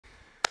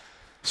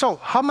So,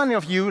 how many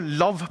of you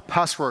love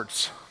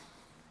passwords?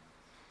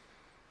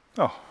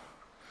 Oh,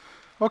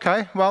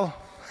 okay, well,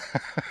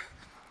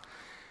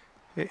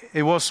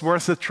 it was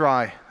worth a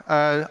try.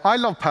 I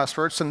love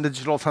passwords and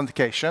digital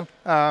authentication.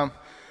 I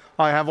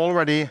have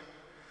already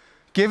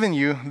given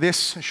you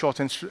this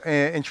short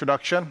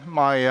introduction,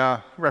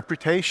 my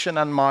reputation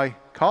and my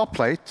car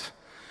plate.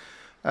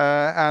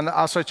 And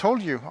as I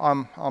told you,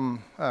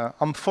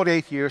 I'm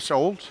 48 years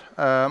old.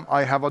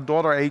 I have a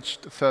daughter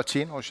aged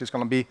 13, or she's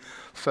going to be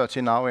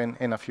 13 now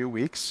in a few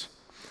weeks.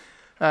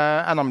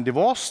 And I'm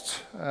divorced.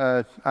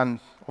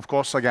 And of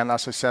course, again,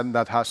 as I said,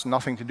 that has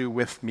nothing to do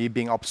with me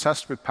being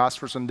obsessed with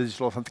passwords and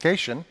digital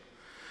authentication.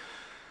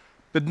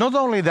 But not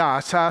only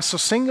that, as a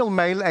single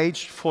male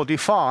aged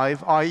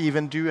 45, I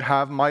even do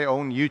have my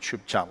own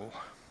YouTube channel.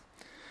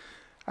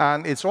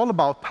 And it's all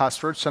about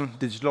passwords and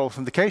digital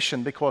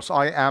authentication because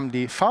I am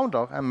the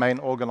founder and main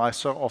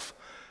organizer of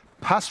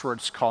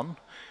PasswordsCon,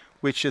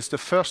 which is the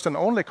first and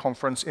only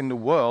conference in the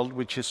world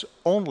which is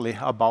only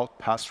about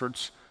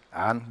passwords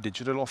and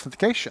digital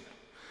authentication.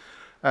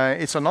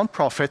 It's a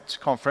non-profit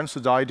conference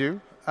that I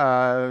do,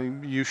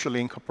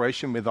 usually in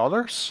cooperation with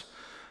others.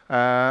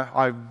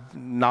 I'm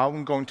now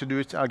going to do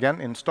it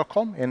again in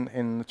Stockholm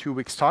in 2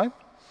 weeks' time.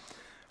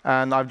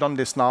 And I've done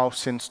this now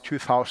since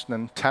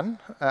 2010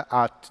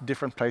 at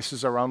different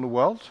places around the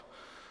world,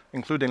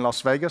 including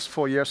Las Vegas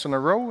 4 years in a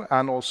row,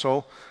 and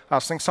also,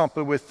 as an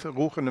example, with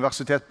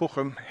Ruhr-Universität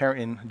Bochum here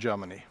in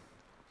Germany.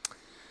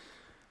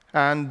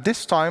 And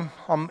this time,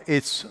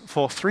 it's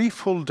for 3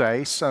 full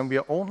days, and we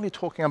are only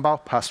talking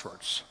about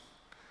passwords.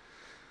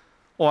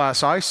 Or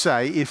as I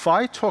say, if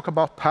I talk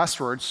about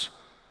passwords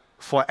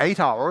for 8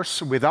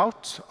 hours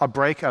without a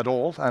break at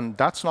all, and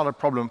that's not a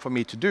problem for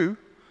me to do,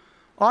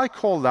 I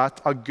call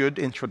that a good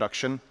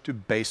introduction to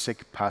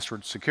basic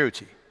password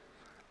security.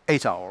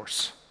 8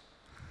 hours.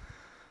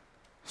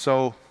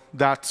 So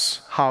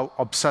that's how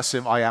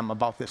obsessive I am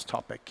about this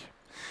topic.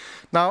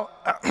 Now,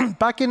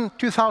 back in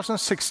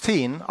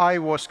 2016, I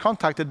was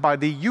contacted by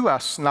the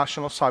US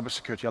National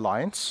Cybersecurity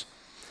Alliance,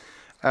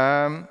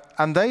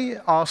 and they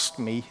asked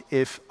me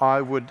if I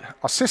would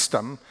assist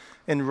them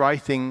in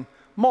writing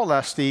more or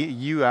less the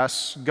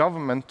US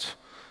government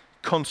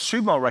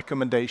consumer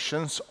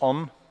recommendations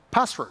on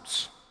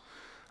passwords.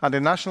 And the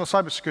National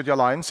Cybersecurity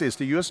Alliance is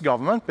the US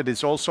government, but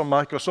it's also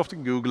Microsoft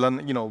and Google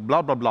and,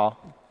 blah, blah, blah.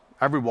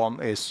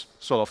 Everyone is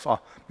sort of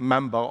a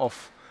member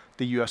of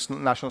the US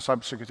National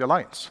Cybersecurity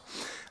Alliance.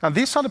 And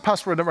these are the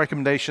password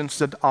recommendations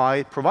that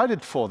I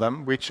provided for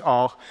them, which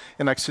are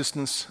in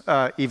existence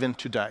even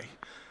today.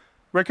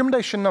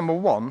 Recommendation number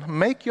 1,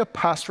 make your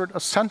password a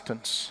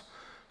sentence.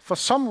 For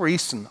some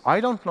reason, I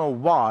don't know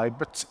why,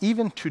 but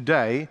even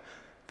today,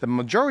 the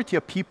majority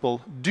of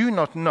people do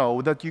not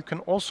know that you can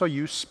also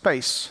use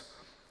space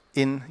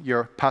in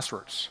your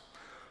passwords.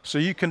 So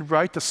you can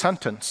write a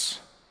sentence.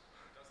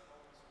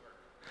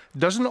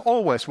 Doesn't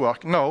always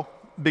work, no,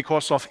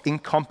 because of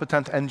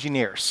incompetent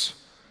engineers.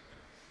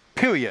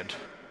 Period.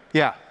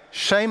 Yeah,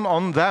 shame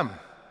on them.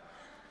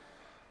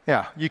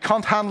 Yeah, you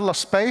can't handle a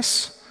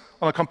space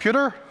on a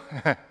computer?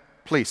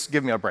 Please,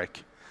 give me a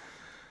break.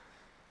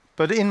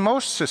 But in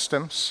most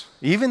systems,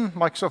 even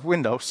Microsoft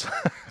Windows,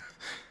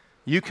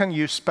 you can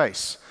use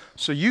space.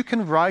 So you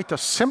can write a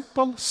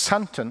simple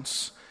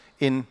sentence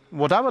in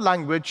whatever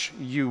language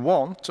you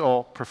want,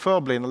 or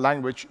preferably in a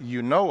language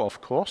you know, of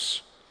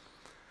course.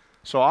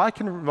 So I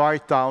can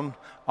write down,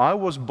 I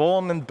was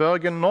born in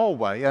Bergen,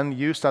 Norway, and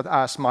use that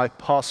as my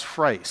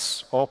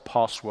passphrase, or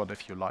password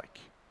if you like.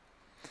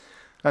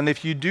 And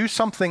if you do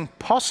something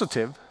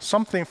positive,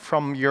 something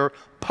from your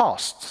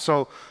past,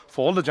 so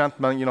for all the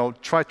gentlemen,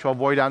 try to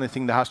avoid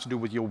anything that has to do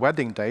with your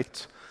wedding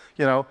date,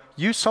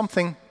 use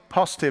something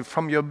positive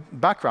from your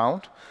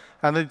background,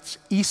 and it's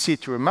easy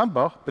to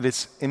remember, but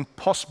it's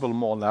impossible,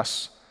 more or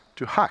less,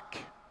 to hack.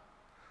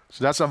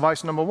 So that's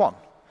advice number 1.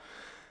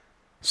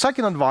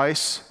 Second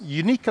advice,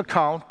 unique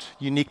account,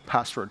 unique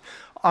password.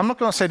 I'm not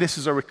going to say this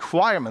is a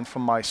requirement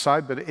from my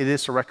side, but it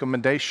is a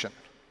recommendation.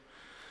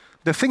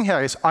 The thing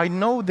here is, I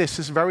know this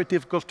is very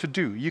difficult to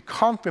do. You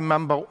can't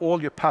remember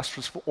all your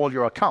passwords for all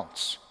your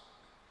accounts.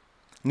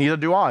 Neither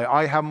do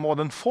I. I have more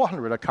than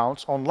 400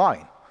 accounts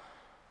online.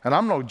 And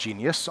I'm no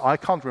genius. I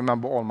can't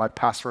remember all my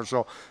passwords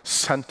or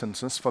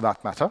sentences for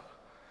that matter.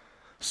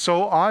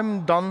 So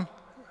I'm done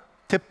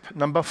tip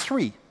number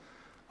 3.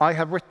 I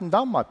have written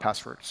down my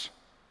passwords.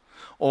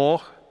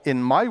 Or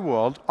in my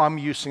world, I'm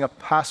using a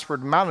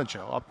password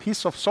manager, a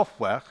piece of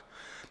software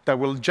that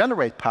will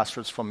generate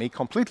passwords for me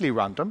completely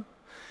random.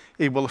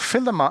 It will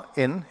fill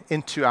them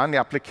into any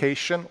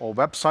application or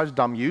website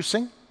that I'm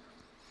using.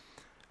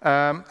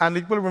 And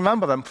it will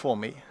remember them for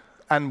me.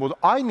 And what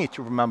I need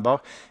to remember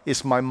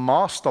is my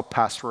master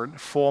password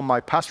for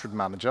my password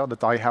manager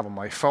that I have on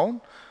my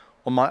phone,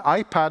 on my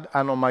iPad,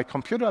 and on my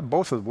computer,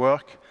 both at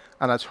work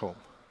and at home.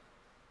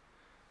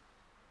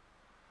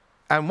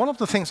 And one of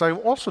the things I've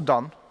also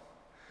done,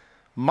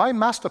 my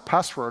master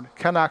password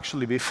can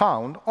actually be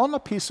found on a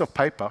piece of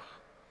paper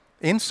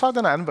inside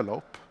an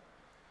envelope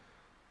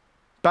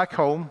back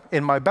home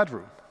in my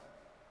bedroom,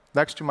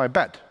 next to my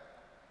bed.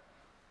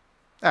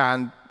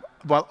 And,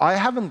 well, I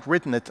haven't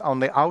written it on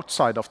the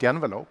outside of the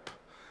envelope,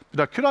 but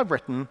I could have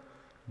written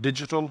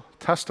digital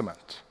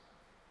testament.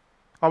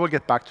 I will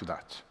get back to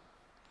that.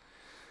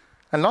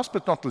 And last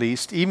but not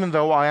least, even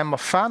though I am a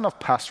fan of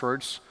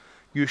passwords,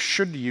 you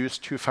should use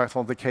two-factor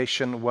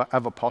authentication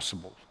wherever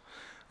possible.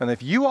 And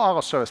if you are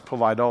a service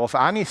provider of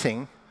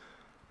anything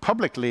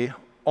publicly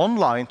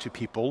online to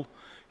people,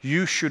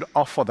 you should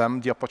offer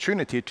them the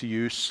opportunity to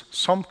use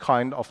some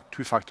kind of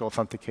two-factor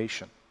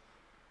authentication.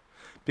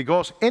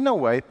 Because in a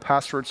way,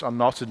 passwords are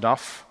not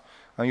enough,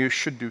 and you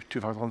should do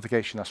two-factor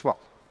authentication as well.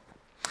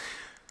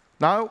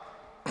 Now,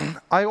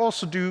 I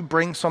also do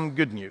bring some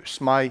good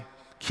news. My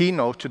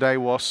keynote today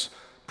was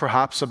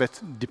perhaps a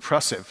bit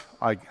depressive,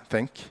 I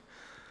think.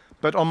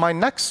 But on my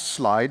next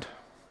slide,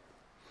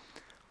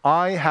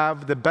 I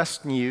have the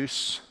best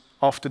news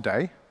of the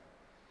day.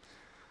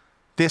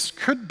 This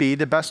could be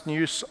the best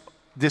news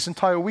this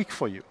entire week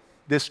for you.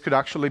 This could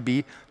actually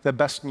be the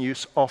best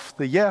news of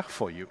the year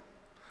for you,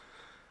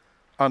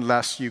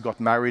 unless you got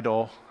married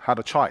or had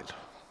a child.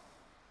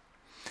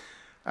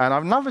 And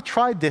I've never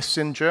tried this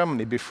in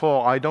Germany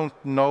before. I don't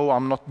know,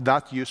 I'm not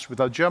that used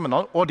with a German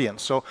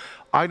audience, so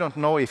I don't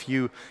know if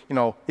you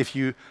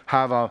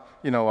have a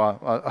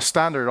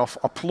standard of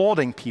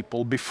applauding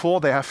people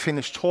before they have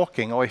finished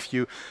talking, or if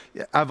you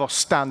ever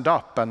stand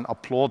up and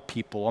applaud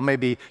people, or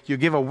maybe you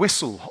give a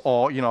whistle,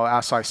 or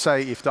as I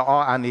say, if there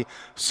are any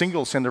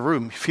singles in the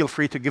room, feel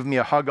free to give me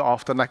a hug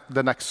after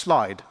the next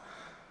slide.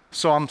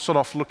 So I'm sort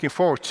of looking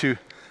forward to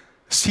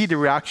see the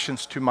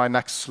reactions to my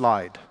next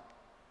slide.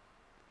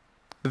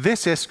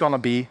 This is going to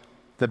be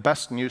the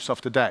best news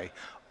of the day.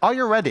 Are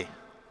you ready?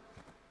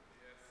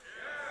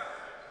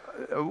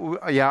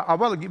 Yeah,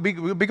 well, we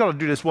got to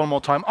do this one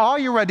more time. Are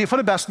you ready for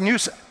the best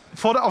news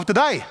of the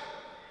day?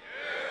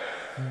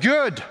 Yes.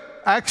 Good,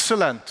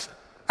 excellent.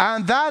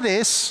 And that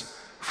is,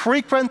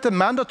 frequent and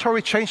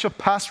mandatory change of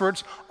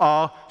passwords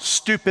are a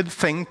stupid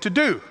thing to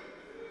do.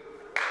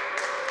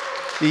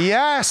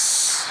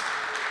 Yes.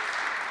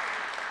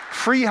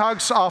 Free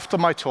hugs after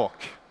my talk.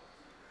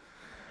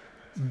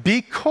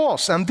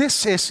 Because, and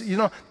this is,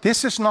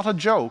 this is not a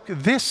joke,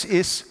 this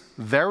is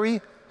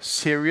very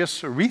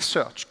serious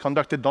research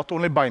conducted not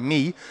only by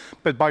me,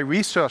 but by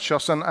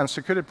researchers and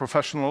security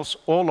professionals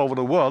all over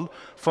the world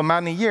for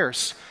many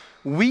years.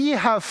 We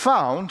have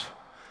found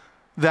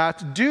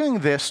that doing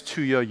this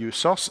to your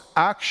users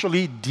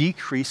actually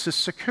decreases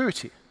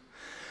security.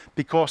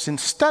 Because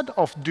instead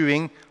of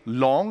doing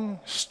long,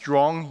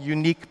 strong,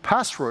 unique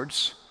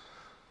passwords,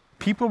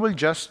 people will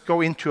just go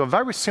into a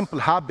very simple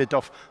habit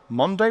of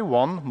Monday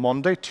 1,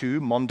 Monday 2,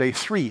 Monday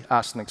 3,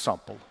 as an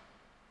example,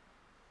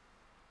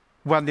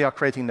 when they are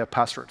creating their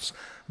passwords.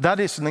 That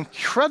is an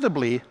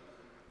incredibly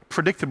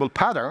predictable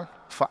pattern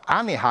for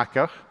any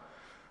hacker,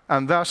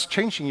 and thus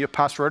changing your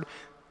password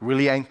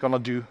really ain't gonna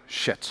do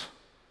shit.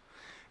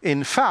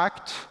 In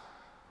fact,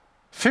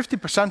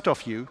 50%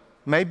 of you,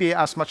 maybe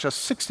as much as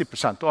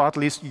 60%, or at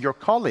least your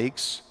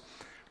colleagues,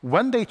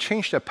 when they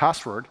change their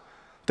password,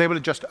 they will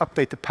just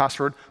update the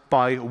password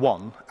by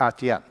 1 at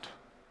the end.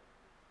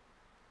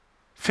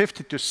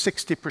 50 to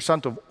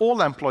 60% of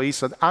all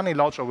employees at any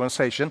large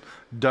organization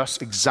does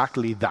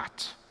exactly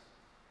that.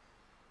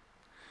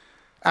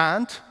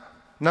 And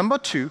number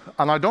 2,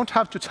 and I don't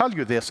have to tell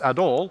you this at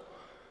all,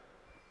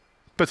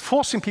 but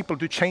forcing people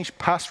to change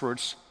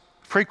passwords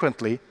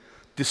frequently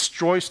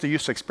destroys the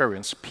user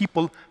experience.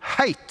 People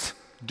hate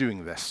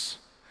doing this.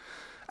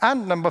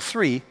 And number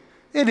 3,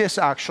 it is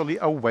actually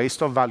a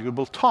waste of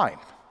valuable time.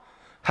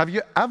 Have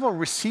you ever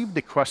received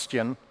the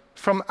question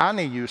from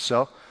any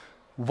user,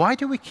 why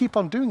do we keep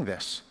on doing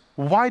this?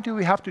 Why do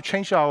we have to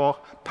change our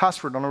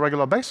password on a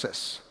regular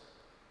basis?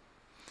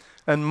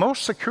 And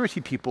most security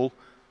people,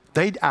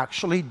 they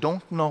actually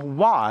don't know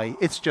why.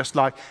 It's just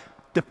like,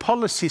 the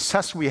policy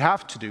says we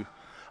have to do.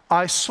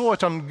 I saw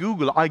it on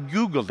Google, I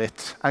Googled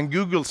it, and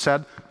Google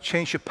said,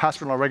 change your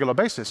password on a regular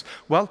basis.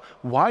 Well,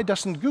 why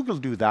doesn't Google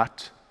do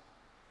that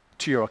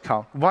to your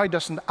account? Why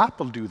doesn't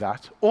Apple do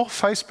that? Or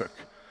Facebook?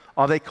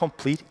 Are they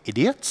complete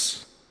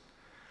idiots?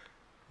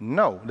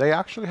 No, they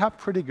actually have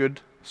pretty good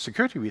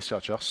security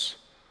researchers.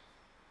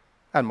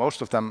 And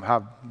most of them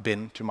have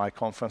been to my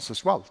conference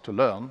as well to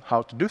learn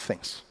how to do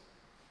things.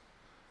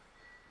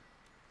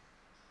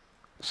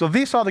 So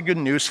these are the good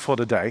news for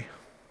the day.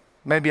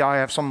 Maybe I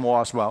have some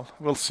more as well.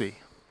 We'll see.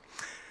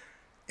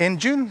 In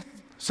June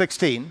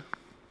 16,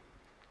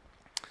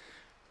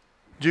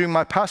 during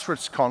my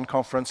PasswordsCon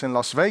conference in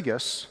Las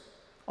Vegas,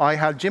 I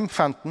had Jim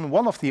Fenton,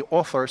 one of the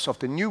authors of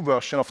the new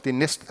version of the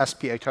NIST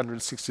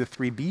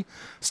SP863B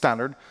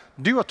standard,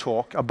 do a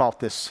talk about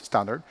this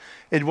standard.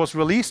 It was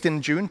released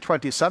in June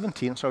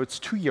 2017, so it's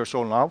 2 years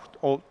old now,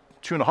 or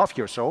 2.5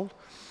 years old.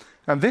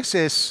 And this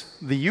is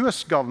the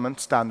US government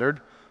standard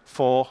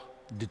for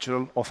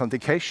digital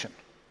authentication.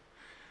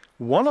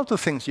 One of the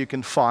things you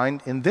can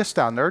find in this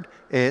standard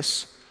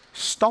is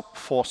stop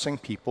forcing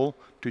people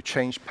to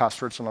change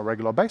passwords on a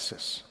regular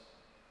basis.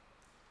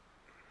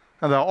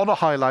 And there are other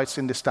highlights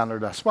in this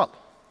standard as well.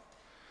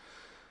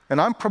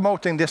 And I'm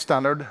promoting this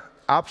standard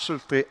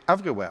absolutely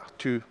everywhere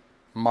to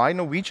my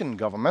Norwegian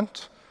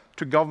government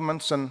to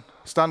governments and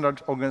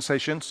standard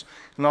organizations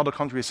in other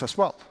countries as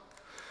well.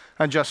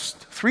 And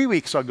just 3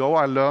 weeks ago,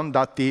 I learned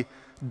that the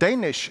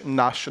Danish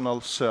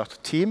National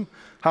CERT team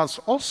has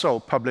also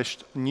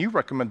published new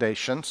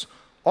recommendations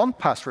on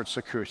password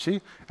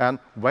security, and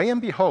lo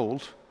and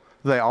behold,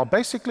 they are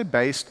basically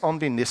based on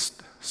the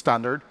NIST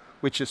standard,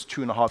 which is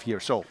 2.5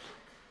 years old.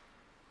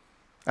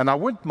 And I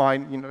wouldn't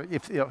mind,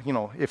 if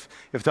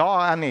there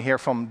are any here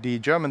from the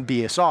German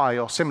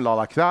BSI or similar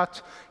like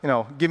that,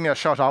 give me a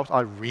shout out.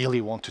 I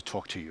really want to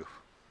talk to you.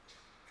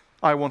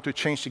 I want to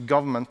change the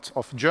government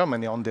of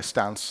Germany on this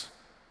stance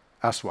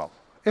as well,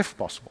 if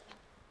possible.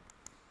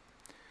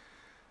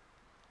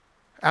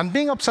 And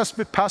being obsessed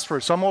with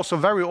passwords, I'm also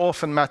very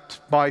often met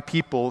by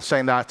people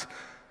saying that,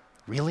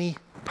 really,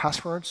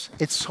 passwords?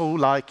 It's so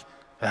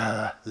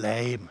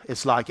lame.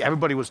 It's like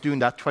everybody was doing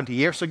that 20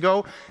 years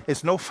ago.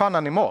 It's no fun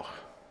anymore.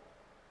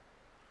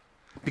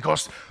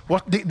 Because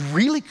what the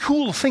really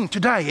cool thing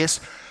today is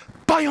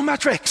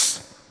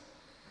biometrics.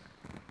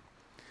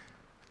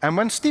 And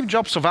when Steve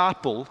Jobs of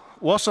Apple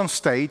was on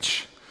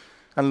stage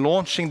and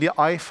launching the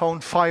iPhone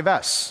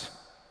 5S,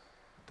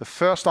 the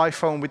first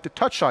iPhone with the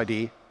Touch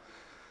ID,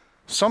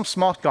 some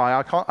smart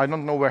guy, I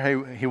don't know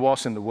where he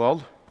was in the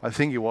world, I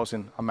think he was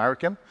in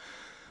American,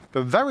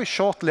 but very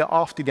shortly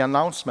after the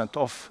announcement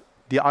of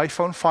the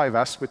iPhone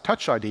 5S with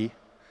Touch ID,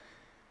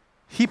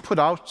 he put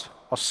out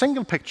a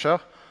single picture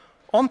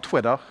on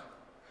Twitter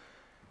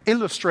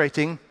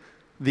illustrating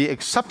the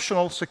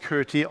exceptional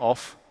security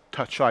of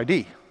Touch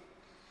ID.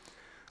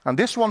 And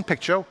this one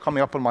picture,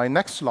 coming up on my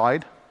next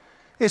slide,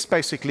 is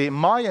basically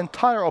my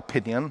entire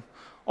opinion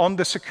on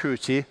the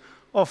security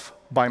of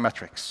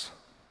biometrics.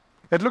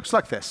 It looks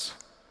like this.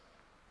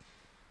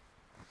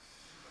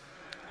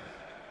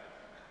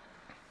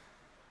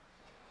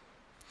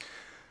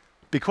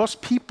 Because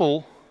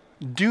people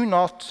do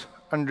not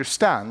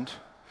understand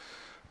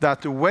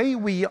that the way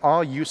we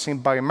are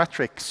using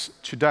biometrics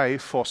today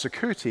for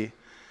security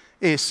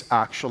is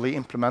actually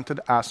implemented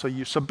as a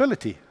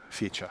usability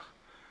feature,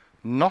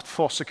 not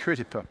for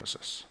security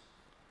purposes.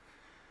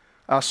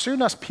 As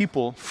soon as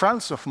people,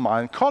 friends of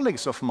mine,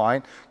 colleagues of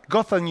mine,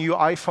 got a new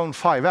iPhone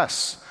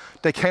 5S,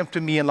 they came to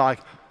me and like,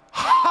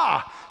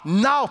 ha!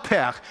 Now,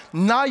 Per,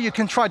 now you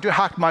can try to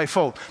hack my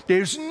phone.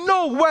 There's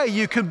no way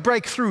you could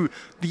break through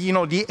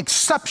the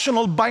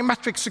exceptional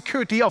biometric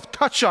security of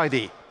Touch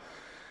ID.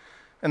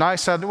 And I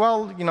said,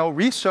 well,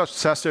 research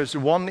says there's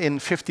 1 in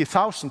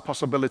 50,000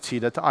 possibility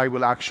that I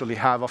will actually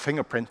have a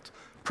fingerprint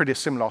pretty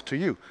similar to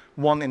you.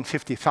 1 in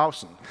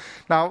 50,000.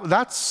 Now,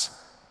 that's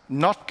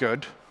not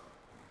good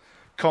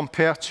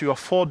compared to a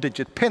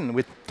 4-digit PIN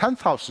with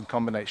 10,000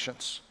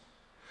 combinations.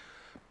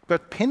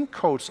 But PIN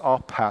codes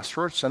are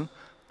passwords, and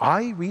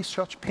I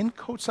research PIN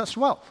codes as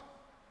well.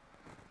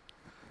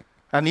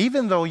 And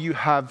even though you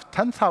have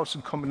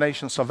 10,000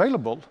 combinations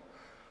available,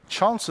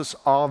 chances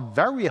are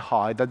very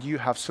high that you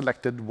have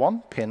selected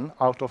one PIN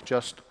out of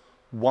just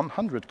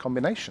 100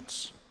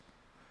 combinations.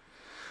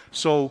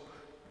 So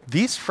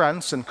these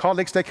friends and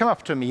colleagues, they come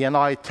up to me, and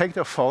I take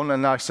their phone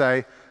and I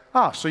say,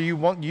 so you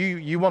want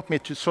me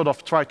to sort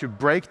of try to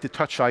break the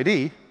Touch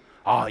ID?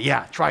 Oh,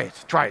 yeah, try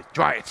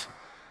it.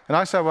 And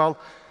I say, well,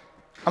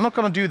 I'm not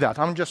going to do that.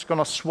 I'm just going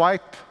to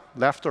swipe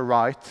left or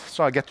right,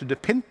 so I get to the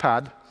PIN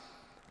pad,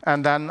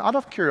 and then out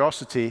of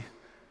curiosity,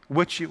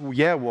 which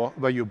year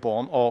were you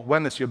born, or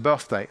when is your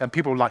birthday? And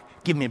people were like,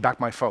 give me back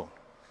my phone.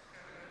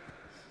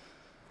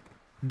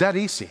 That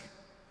easy.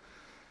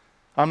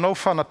 I'm no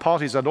fun at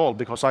parties at all,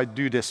 because I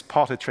do this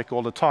party trick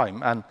all the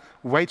time, and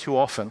way too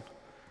often,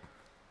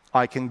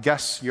 I can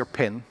guess your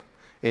PIN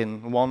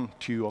in 1,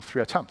 2, or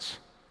 3 attempts.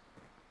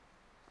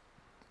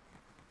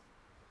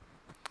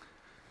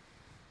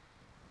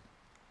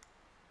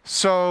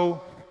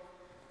 So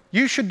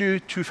you should do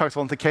two-factor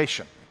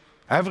authentication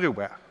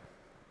everywhere.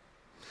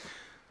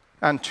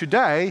 And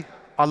today,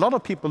 a lot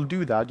of people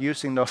do that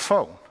using their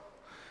phone.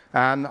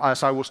 And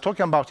as I was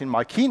talking about in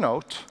my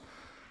keynote,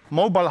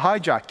 mobile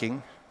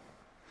hijacking,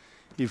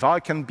 if I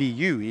can be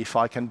you, if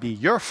I can be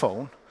your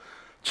phone,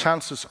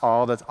 chances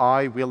are that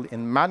I will,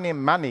 in many,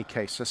 many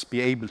cases,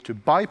 be able to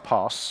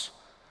bypass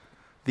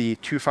the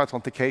two-factor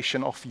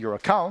authentication of your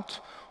account,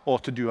 or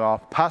to do a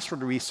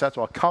password reset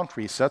or account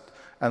reset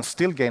and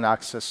still gain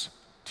access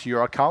to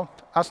your account,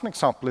 as an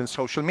example in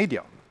social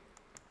media.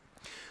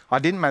 I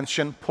didn't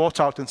mention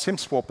port-out and SIM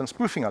swap and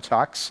spoofing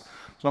attacks,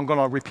 so I'm going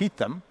to repeat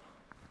them.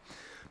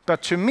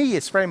 But to me,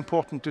 it's very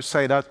important to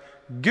say that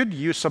good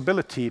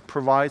usability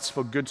provides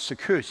for good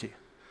security.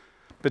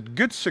 But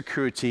good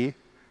security,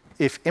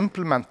 if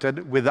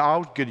implemented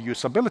without good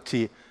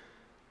usability,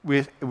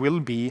 will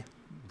be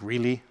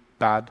really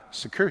bad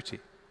security.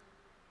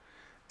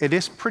 It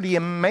is pretty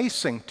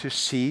amazing to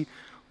see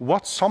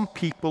what some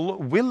people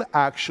will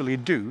actually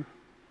do.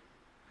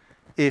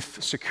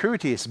 If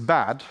security is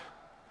bad,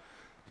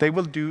 they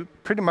will do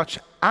pretty much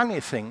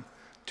anything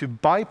to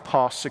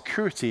bypass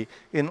security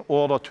in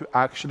order to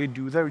actually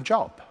do their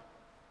job.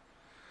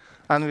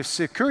 And if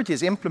security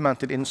is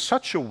implemented in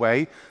such a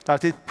way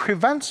that it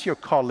prevents your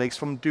colleagues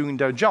from doing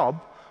their job,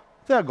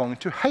 they're going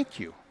to hate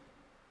you.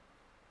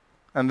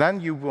 And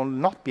then you will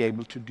not be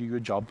able to do your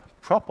job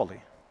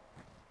properly.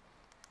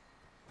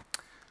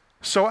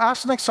 So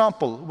as an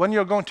example, when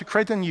you're going to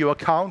create a new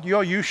account,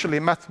 you're usually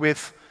met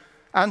with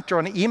enter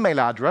an email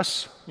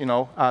address,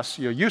 as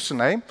your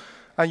username,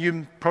 and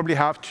you probably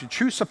have to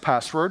choose a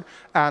password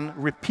and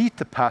repeat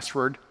the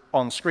password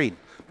on screen.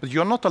 But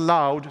you're not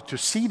allowed to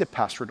see the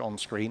password on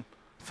screen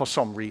for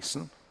some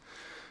reason.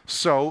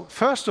 So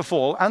first of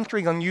all,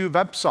 entering a new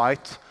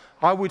website,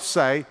 I would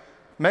say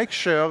make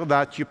sure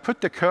that you put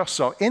the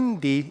cursor in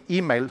the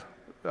email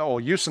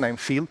or username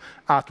field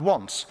at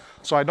once,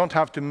 so I don't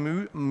have to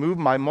move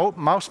my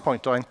mouse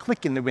pointer and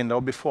click in the window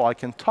before I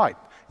can type.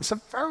 It's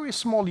a very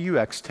small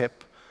UX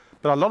tip,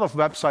 but a lot of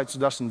websites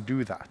doesn't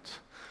do that.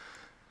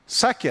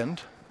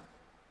 Second,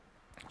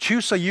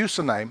 choose a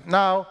username.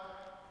 Now,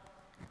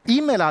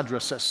 email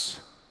addresses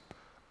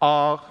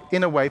are,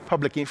 in a way,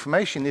 public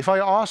information. If I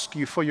ask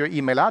you for your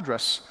email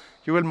address,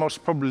 you will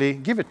most probably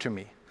give it to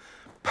me.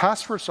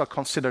 Passwords are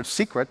considered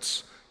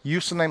secrets,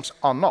 usernames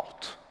are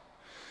not.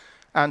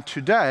 And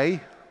today,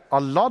 a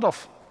lot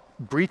of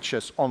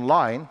breaches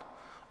online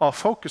are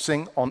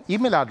focusing on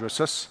email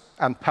addresses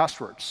and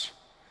passwords.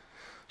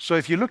 So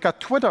if you look at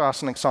Twitter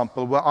as an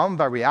example, where I'm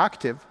very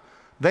active,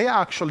 they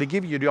actually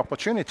give you the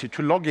opportunity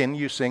to log in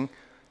using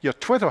your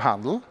Twitter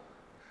handle,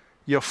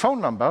 your phone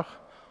number,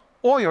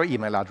 or your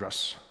email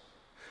address.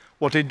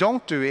 What they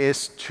don't do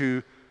is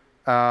to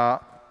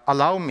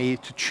allow me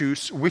to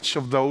choose which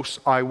of those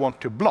I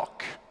want to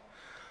block.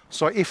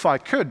 So if I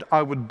could,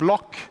 I would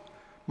block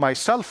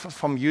myself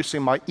from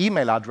using my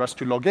email address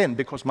to log in,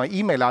 because my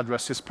email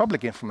address is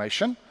public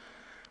information,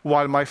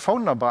 while my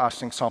phone number,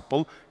 as an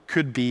example,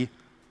 could be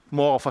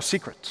more of a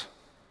secret.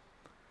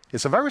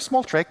 It's a very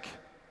small trick.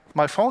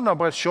 My phone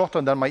number is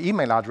shorter than my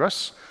email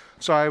address,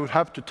 so I would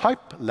have to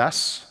type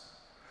less,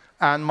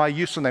 and my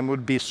username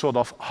would be sort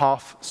of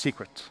half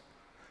secret.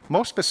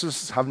 Most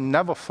businesses have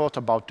never thought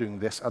about doing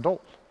this at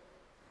all.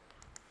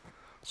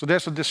 So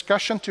there's a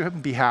discussion to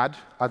be had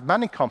at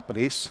many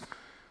companies.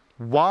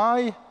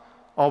 Why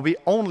are we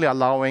only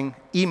allowing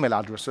email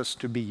addresses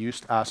to be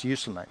used as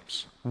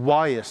usernames?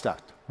 Why is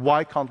that?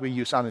 Why can't we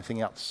use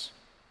anything else,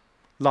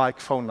 like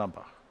phone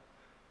number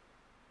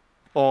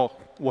or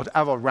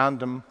whatever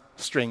random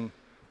string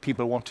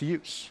people want to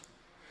use?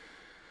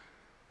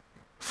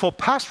 For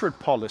password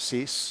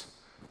policies,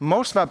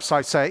 most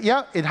websites say,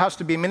 yeah, it has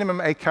to be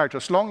minimum 8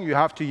 characters long. You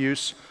have to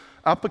use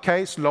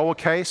uppercase,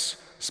 lowercase,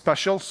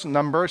 specials,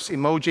 numbers,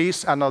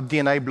 emojis, and a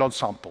DNA blood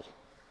sample.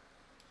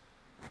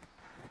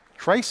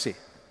 Crazy.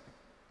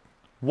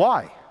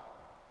 Why?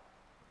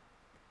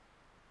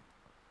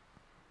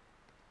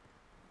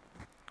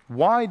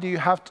 Why do you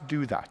have to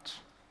do that?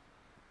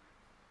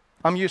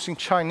 I'm using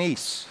Chinese,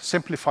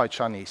 simplified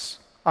Chinese.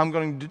 I'm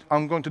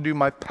going to do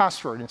my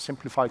password in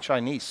simplified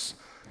Chinese.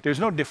 There's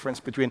no difference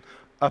between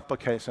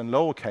uppercase and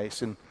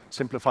lowercase in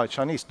simplified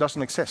Chinese. It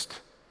doesn't exist.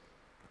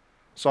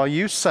 So are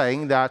you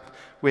saying that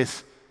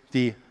with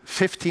the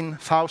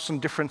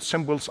 15,000 different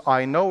symbols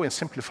I know in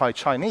simplified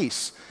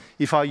Chinese,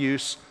 if I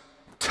use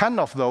 10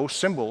 of those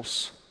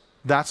symbols,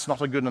 that's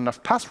not a good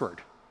enough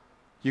password?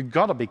 You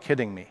gotta be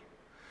kidding me.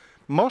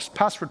 Most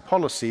password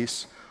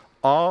policies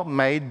are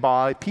made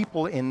by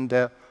people in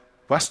the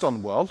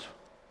Western world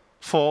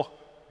for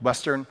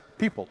Western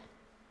people.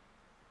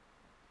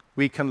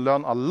 We can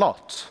learn a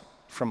lot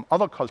from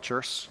other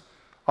cultures,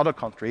 other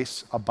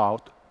countries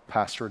about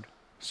password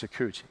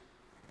security.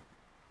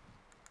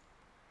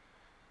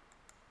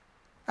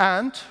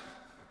 And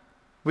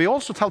we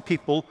also tell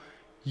people,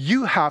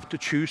 you have to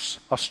choose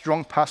a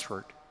strong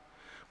password.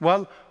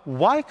 Well,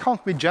 why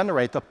can't we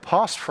generate a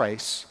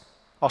passphrase,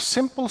 a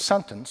simple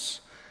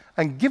sentence,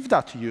 and give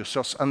that to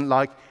users and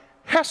like,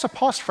 here's a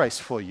passphrase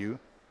for you.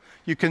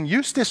 You can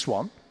use this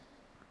one,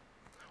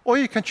 or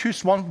you can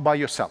choose one by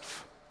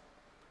yourself.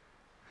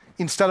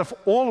 Instead of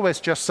always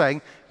just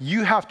saying,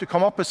 you have to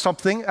come up with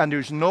something and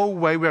there's no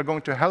way we're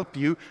going to help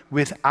you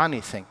with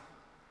anything.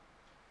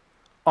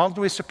 Aren't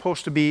we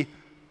supposed to be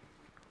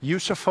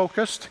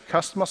user-focused,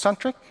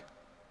 customer-centric?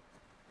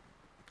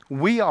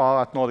 We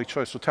are at Nordic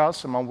Choice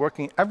Hotels, and I'm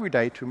working every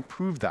day to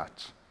improve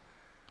that.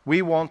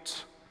 We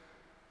want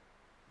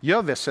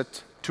your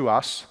visit to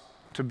us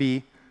to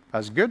be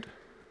as good,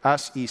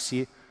 as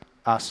easy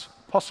as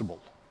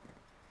possible.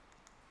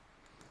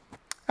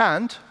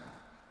 And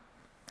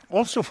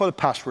also for the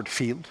password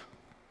field,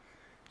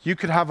 you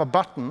could have a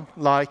button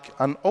like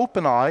an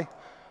open eye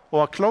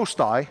or a closed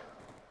eye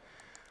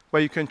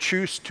where you can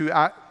choose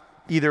to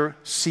either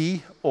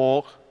see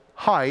or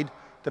hide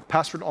the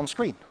password on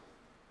screen.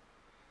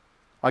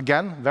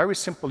 Again, very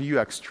simple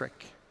UX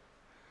trick.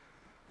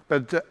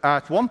 But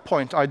at one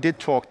point, I did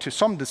talk to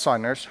some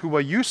designers who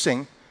were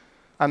using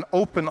an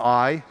open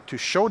eye to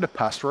show the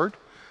password,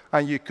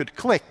 and you could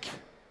click,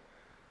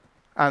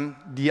 and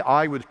the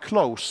eye would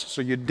close,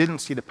 so you didn't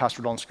see the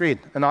password on screen.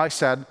 And I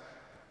said,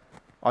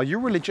 are you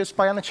religious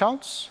by any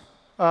chance?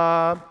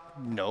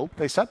 No,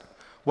 they said.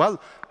 Well,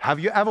 have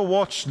you ever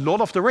watched Lord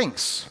of the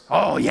Rings?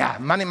 Oh, yeah,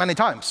 many, many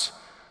times.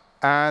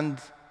 And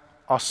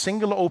a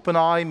single open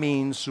eye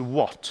means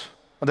what?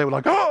 And they were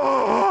like,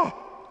 oh!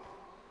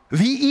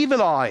 The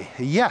evil eye,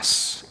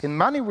 yes. In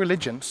many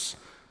religions,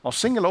 a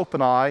single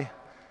open eye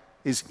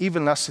is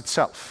evilness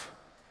itself.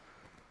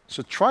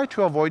 So try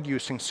to avoid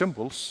using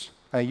symbols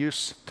and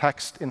use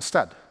text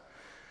instead.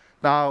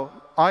 Now,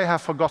 I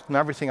have forgotten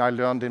everything I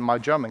learned in my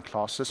German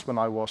classes when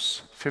I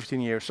was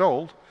 15 years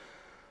old.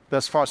 But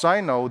as far as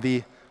I know,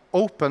 the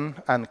open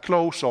and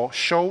close or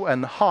show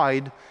and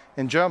hide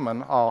in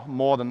German are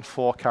more than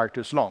 4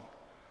 characters long.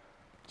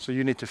 So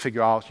you need to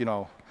figure out,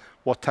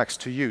 what text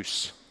to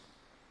use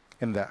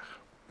in there.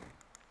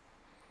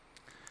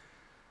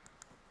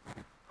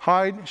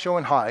 Hide, show,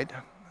 and hide.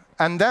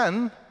 And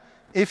then,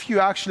 if you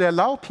actually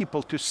allow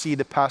people to see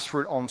the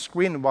password on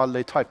screen while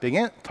they type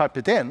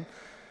it in,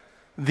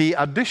 the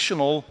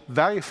additional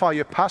verify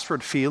your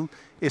password field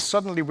is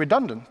suddenly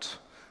redundant.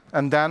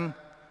 And then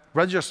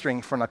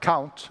registering for an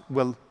account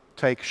will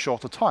take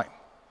shorter time.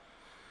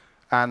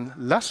 And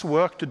less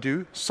work to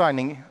do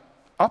signing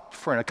up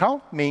for an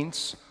account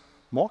means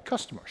more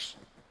customers.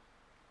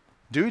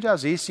 Do it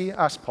as easy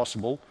as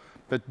possible,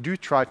 but do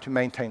try to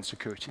maintain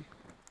security.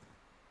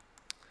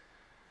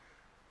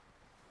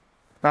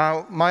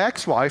 Now, my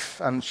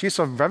ex-wife, and she's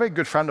a very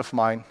good friend of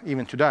mine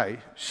even today,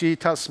 she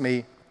tells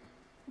me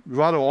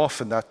rather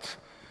often that,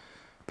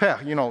 Per,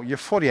 you're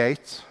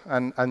 48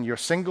 and you're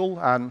single,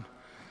 and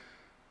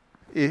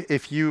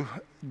if you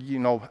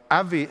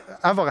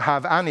ever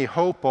have any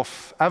hope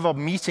of ever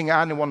meeting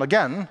anyone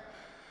again,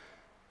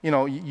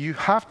 you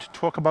have to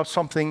talk about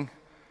something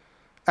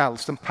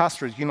else than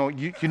passwords.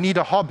 You need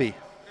a hobby.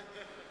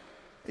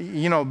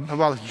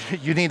 Well,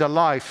 you need a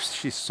life,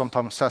 she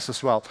sometimes says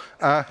as well.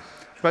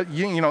 But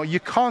you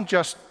can't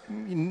just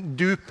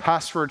do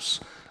passwords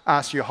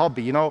as your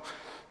hobby.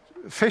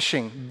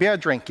 Fishing, beer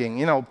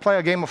drinking, play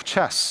a game of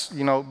chess,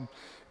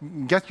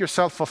 get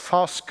yourself a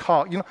fast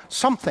car,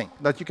 something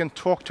that you can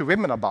talk to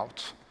women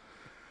about.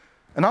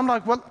 And I'm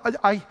like, well,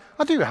 I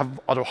do have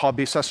other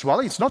hobbies as well.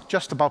 It's not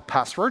just about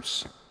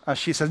passwords. And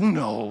she says,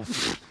 no,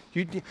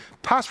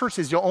 passwords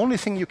is the only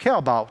thing you care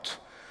about.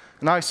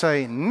 And I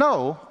say,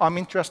 no, I'm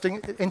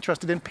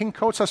interested in PIN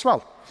codes as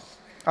well.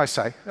 I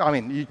say,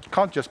 you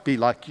can't just be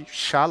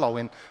shallow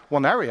in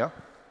one area.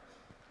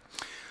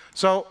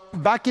 So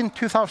back in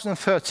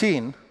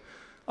 2013,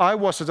 I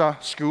was at a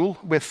school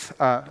with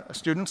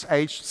students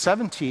aged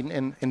 17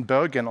 in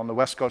Bergen on the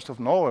west coast of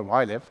Norway,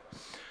 where I live.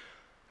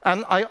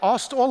 And I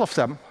asked all of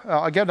them,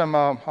 I gave them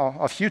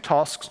a few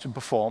tasks to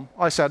perform.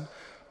 I said,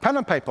 pen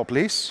and paper,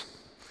 please,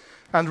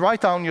 and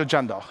write down your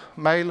gender,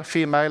 male,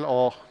 female,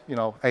 or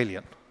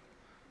alien.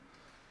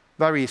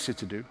 Very easy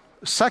to do.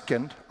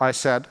 Second, I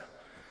said,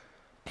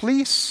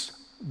 please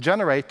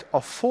generate a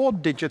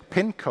 4-digit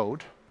PIN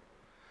code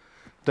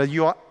that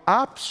you are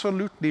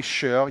absolutely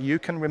sure you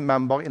can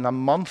remember in a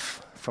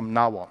month from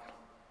now on,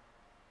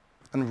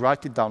 and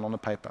write it down on the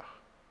paper.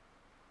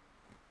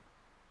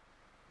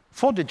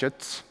 4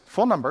 digits,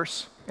 4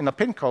 numbers in a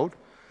PIN code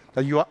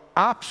that you are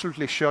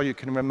absolutely sure you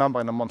can remember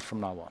in a month from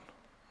now on.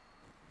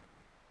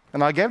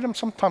 And I gave them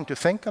some time to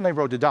think, and they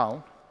wrote it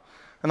down.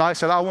 And I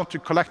said, I want to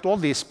collect all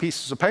these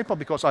pieces of paper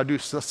because I do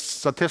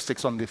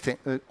statistics on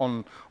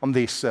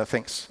these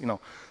things.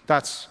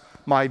 That's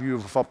my view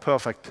of a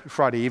perfect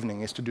Friday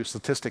evening, is to do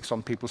statistics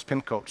on people's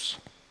PIN codes.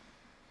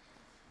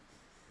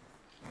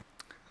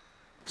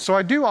 So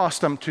I do ask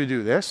them to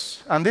do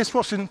this, and this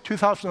was in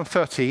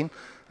 2013,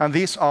 and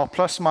these are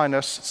plus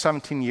minus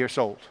 17 years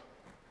old.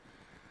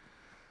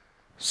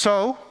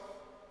 So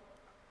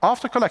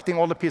after collecting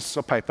all the pieces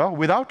of paper,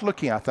 without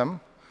looking at them,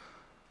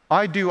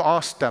 I do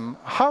ask them,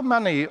 how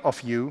many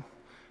of you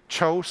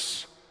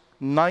chose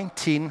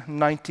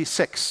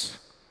 1996?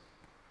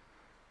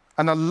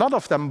 And a lot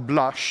of them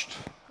blushed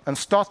and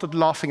started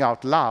laughing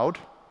out loud,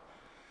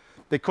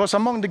 because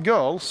among the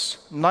girls,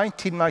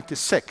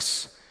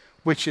 1996,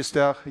 which is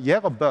their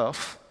year of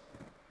birth,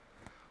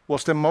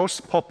 was the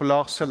most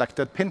popular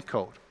selected PIN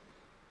code.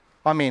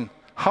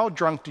 How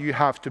drunk do you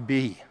have to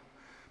be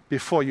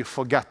before you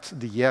forget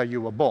the year you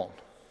were born?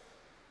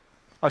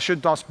 I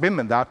shouldn't ask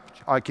women that.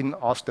 I can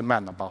ask the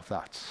men about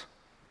that.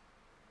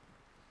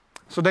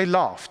 So they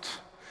laughed.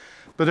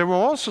 But there were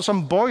also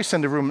some boys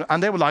in the room,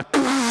 and they were like,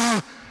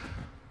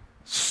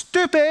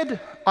 stupid!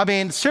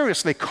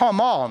 Seriously,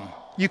 come on.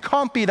 You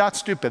can't be that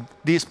stupid,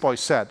 these boys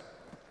said.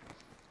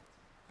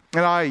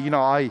 And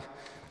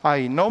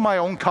I know my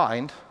own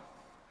kind,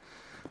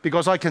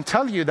 because I can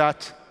tell you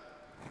that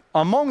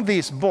among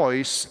these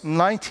boys,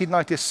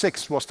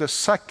 1996 was the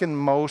second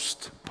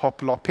most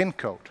popular PIN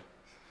code.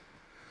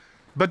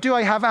 But do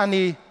I have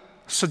any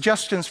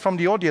suggestions from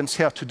the audience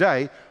here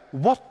today?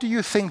 What do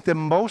you think the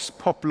most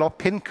popular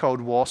PIN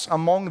code was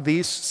among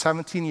these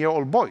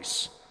 17-year-old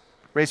boys?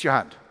 Raise your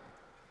hand.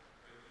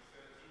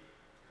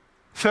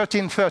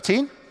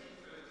 1313?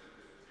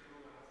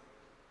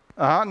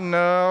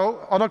 No.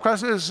 Other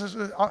questions?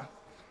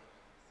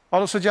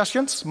 Other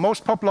suggestions?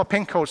 Most popular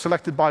PIN code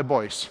selected by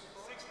boys?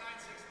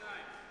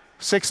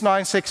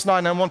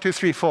 6969 and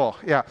 1234.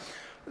 Yeah.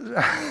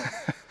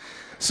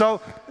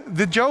 So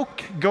the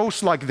joke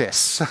goes like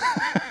this.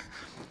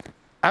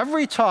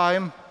 Every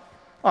time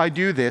I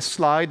do this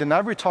slide and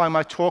every time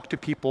I talk to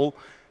people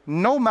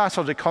no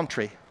matter the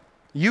country,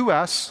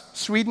 US,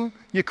 Sweden,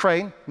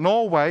 Ukraine,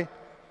 Norway,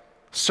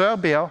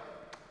 Serbia,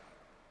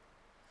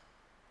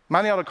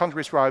 many other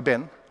countries where I've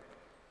been,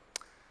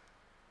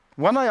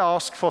 when I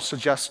ask for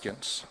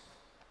suggestions,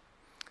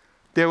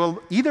 there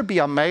will either be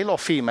a male or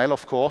female,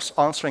 of course,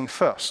 answering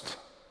first.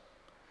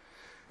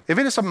 If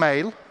it is a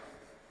male,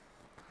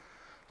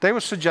 they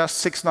will suggest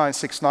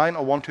 6969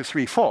 or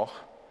 1234,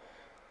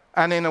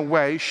 and in a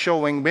way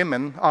showing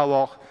women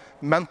our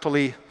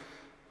mentally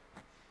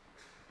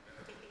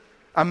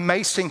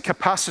amazing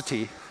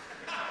capacity.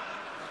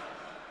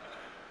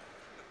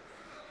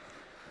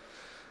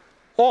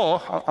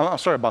 Or, I'm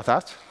sorry about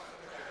that.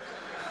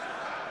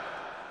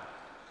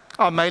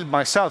 I'm male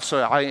myself,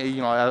 so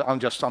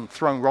I'm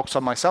throwing rocks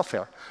on myself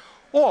here.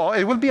 Or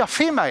it will be a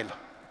female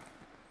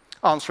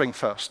answering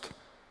first.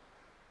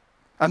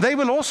 And they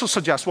will also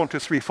suggest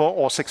 1234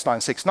 or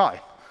 6969,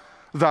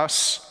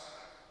 thus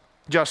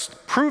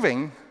just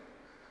proving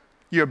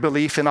your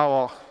belief in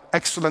our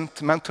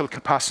excellent mental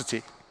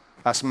capacity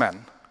as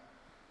men.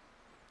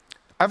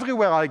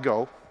 Everywhere I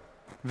go,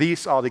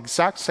 these are the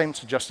exact same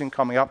suggestions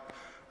coming up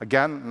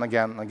again and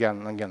again and again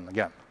and again and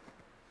again.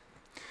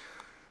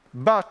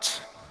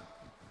 But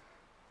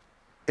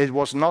it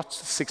was not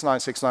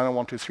 6969 or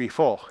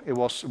 1234. It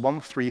was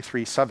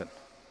 1337.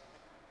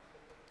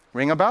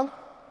 Ring a bell?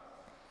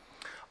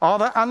 Are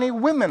there any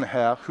women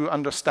here who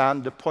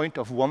understand the point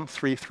of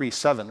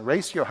 1337?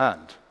 Raise your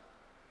hand.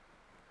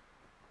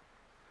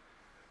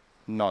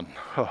 None.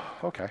 Oh,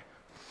 okay.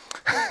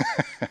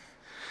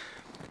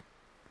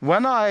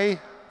 When I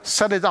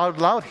said it out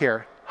loud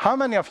here, how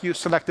many of you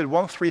selected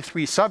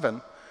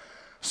 1337?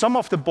 Some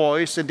of the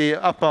boys in the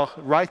upper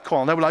right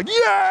corner, they were like,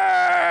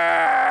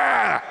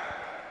 yeah!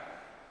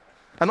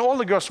 And all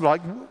the girls were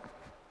like,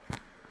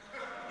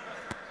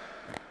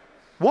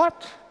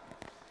 what?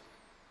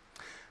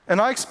 And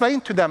I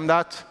explained to them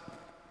that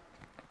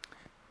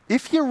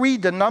if you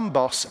read the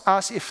numbers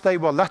as if they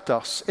were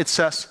letters, it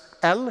says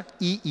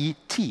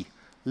L-E-E-T,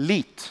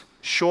 LEET,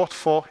 short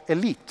for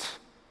elite.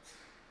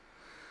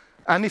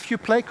 And if you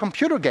play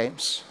computer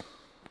games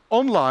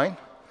online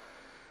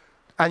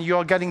and you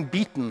are getting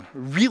beaten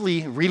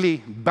really, really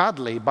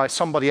badly by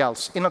somebody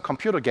else in a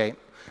computer game,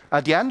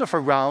 at the end of a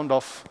round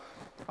of,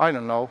 I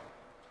don't know,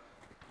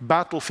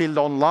 Battlefield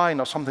Online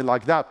or something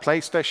like that,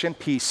 PlayStation,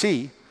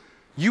 PC,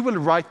 you will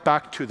write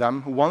back to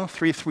them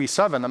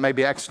 1337 and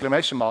maybe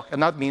exclamation mark,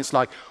 and that means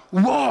like,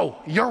 whoa,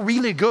 you're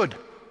really good.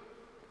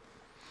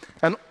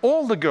 And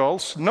all the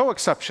girls, no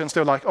exceptions,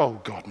 they're like,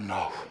 oh God,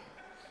 no.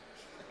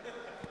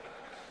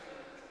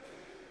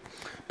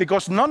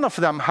 Because none of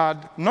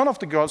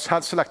the girls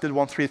had selected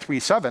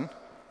 1337,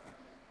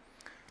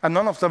 and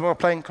none of them were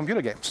playing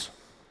computer games.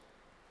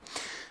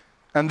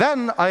 And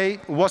then I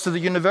was at the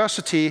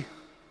university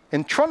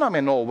in Trondheim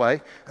in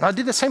Norway, and I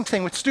did the same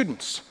thing with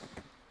students.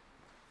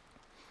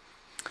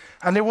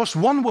 And there was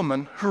one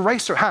woman who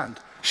raised her hand.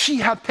 She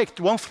had picked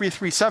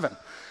 1337.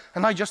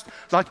 And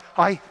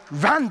I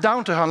ran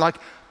down to her and like,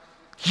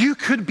 you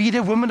could be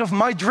the woman of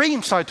my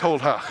dreams, I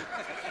told her.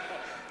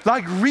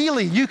 Like,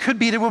 really, you could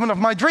be the woman of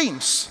my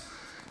dreams.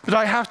 But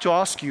I have to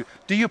ask you,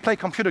 do you play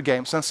computer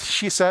games? And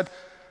she said,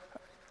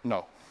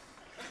 no.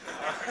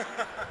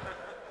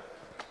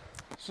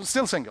 So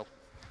still single.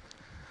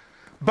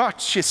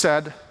 But she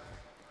said,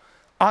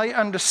 I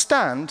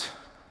understand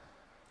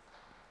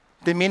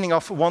the meaning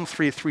of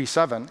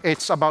 1337.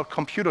 It's about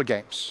computer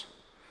games.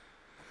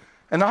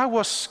 And I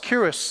was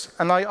curious,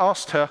 and I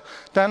asked her,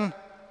 then,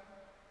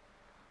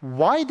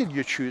 why did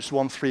you choose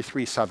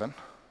 1337?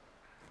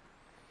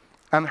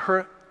 And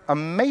her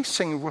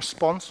amazing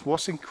response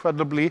was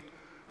incredibly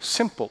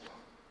simple.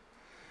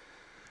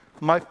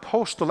 My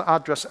postal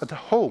address at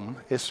home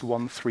is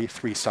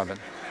 1337.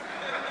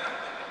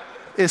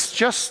 It's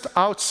just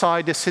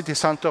outside the city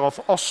center of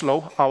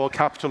Oslo, our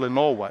capital in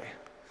Norway.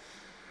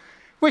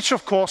 Which,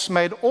 of course,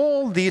 made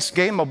all these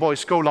gamer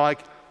boys go like,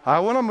 I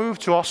want to move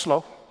to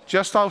Oslo,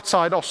 just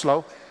outside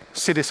Oslo,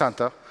 city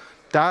center.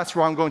 That's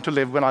where I'm going to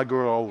live when I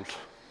grow old.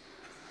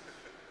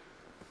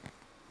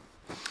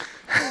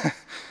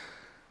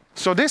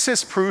 So this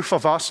is proof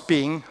of us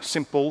being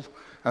simple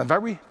and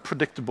very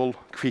predictable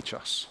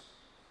creatures,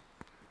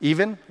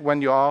 even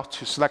when you are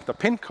to select a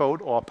PIN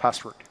code or a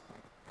password.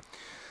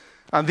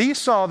 And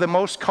these are the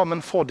most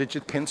common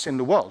 4-digit pins in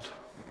the world.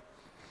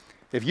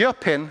 If your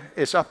PIN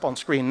is up on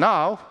screen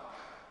now,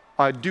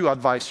 I do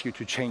advise you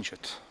to change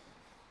it.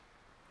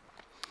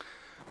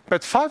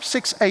 But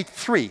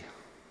 5683,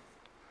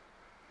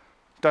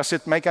 does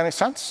it make any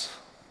sense?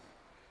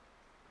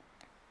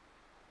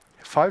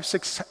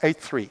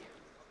 5683.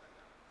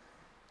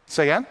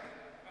 Say again?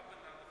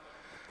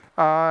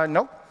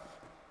 No.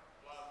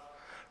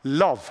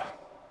 Love.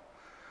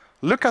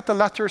 Look at the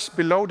letters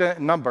below the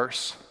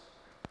numbers.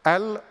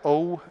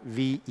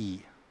 L-O-V-E.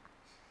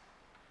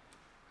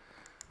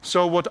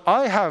 So what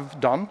I have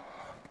done,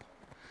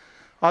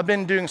 I've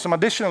been doing some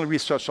additional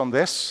research on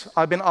this.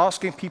 I've been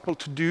asking people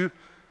to do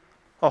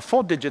a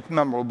 4-digit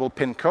memorable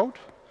PIN code.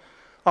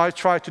 I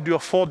try to do a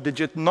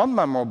 4-digit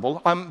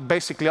non-memorable, I'm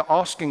basically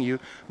asking you,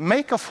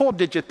 make a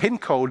 4-digit PIN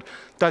code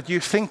that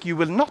you think you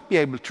will not be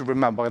able to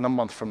remember in a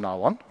month from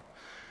now on.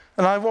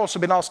 And I've also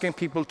been asking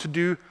people to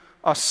do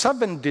a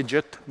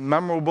 7-digit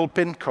memorable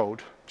PIN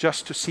code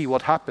just to see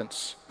what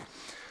happens.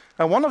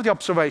 And one of the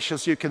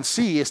observations you can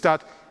see is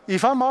that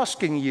if I'm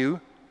asking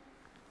you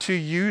to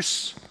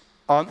use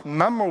a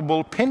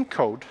memorable PIN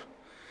code,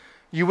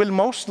 you will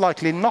most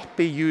likely not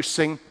be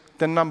using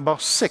the number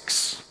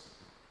 6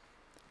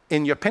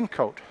 in your PIN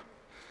code.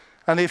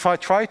 And if I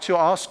try to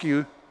ask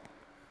you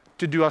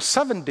to do a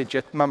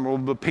 7-digit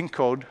memorable PIN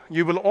code,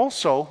 you will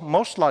also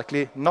most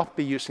likely not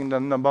be using the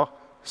number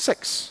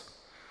 6.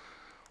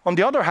 On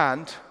the other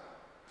hand,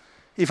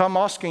 if I'm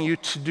asking you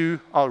to do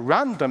a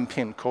random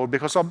PIN code,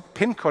 because a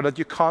PIN code that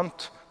you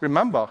can't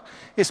remember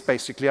is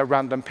basically a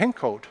random PIN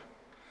code,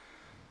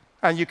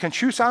 and you can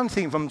choose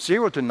anything from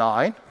 0 to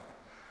 9,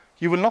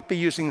 you will not be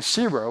using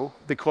 0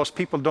 because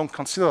people don't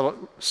consider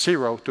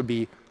 0 to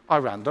be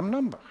a random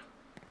number.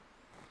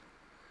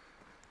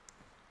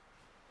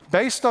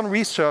 Based on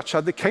research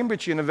at the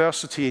Cambridge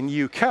University in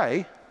the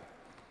UK,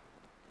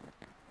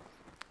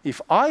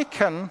 if I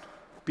can,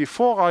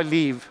 before I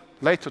leave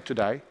later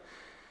today,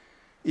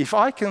 if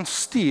I can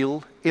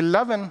steal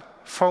 11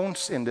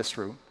 phones in this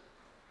room,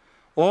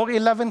 or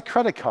 11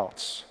 credit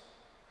cards,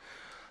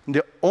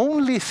 the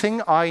only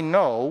thing I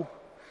know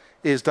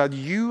is that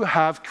you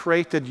have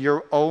created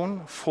your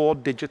own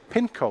 4-digit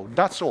PIN code.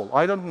 That's all.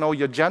 I don't know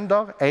your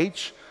gender,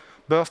 age,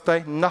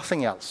 birthday,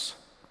 nothing else.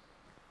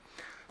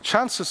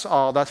 Chances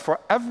are that for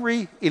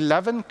every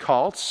 11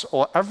 cards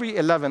or every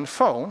 11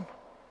 phone,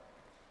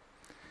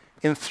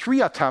 in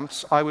 3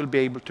 attempts, I will be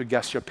able to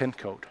guess your PIN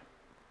code.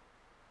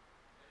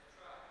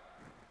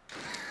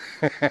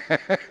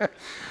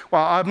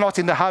 Well, I'm not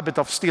in the habit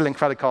of stealing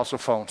credit cards or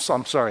phones,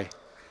 I'm sorry.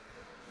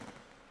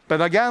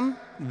 But again,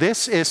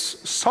 this is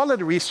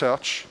solid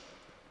research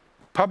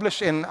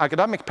published in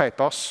academic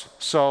papers,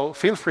 so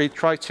feel free to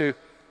try to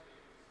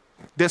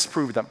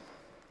disprove them.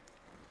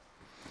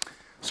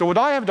 So what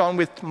I have done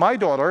with my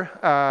daughter,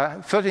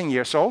 13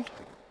 years old,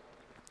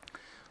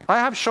 I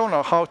have shown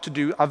her how to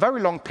do a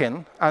very long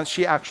PIN, and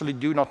she actually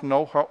do not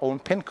know her own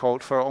PIN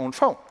code for her own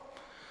phone.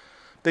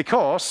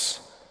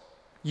 Because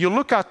you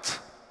look at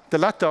the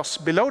letters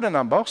below the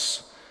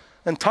numbers,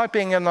 and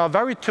typing in a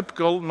very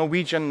typical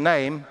Norwegian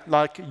name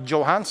like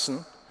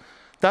Johansen,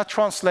 that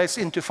translates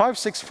into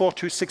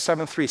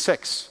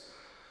 56426736.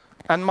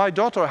 And my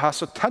daughter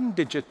has a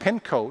 10-digit PIN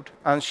code,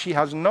 and she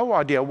has no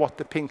idea what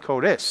the PIN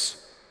code is.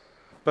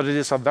 But it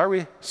is a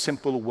very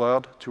simple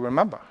word to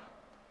remember.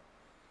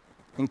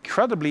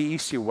 Incredibly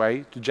easy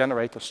way to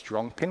generate a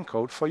strong PIN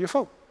code for your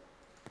phone.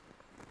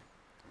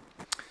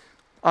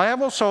 I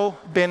have also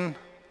been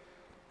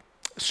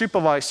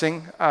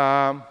supervising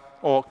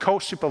or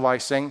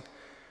co-supervising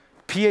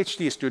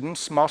PhD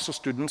students, master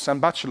students,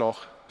 and bachelor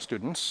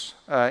students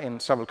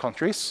in several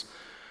countries.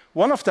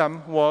 One of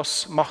them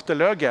was Marte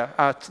Løge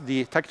at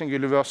the Technical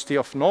University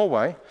of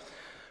Norway.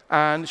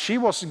 And she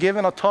was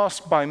given a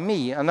task by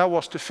me, and that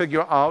was to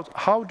figure out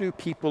how do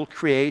people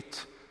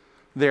create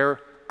their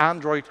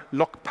Android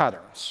lock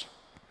patterns.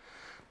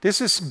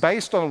 This is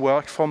based on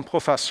work from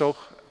Professor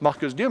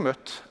Markus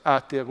Dürmuth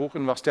at the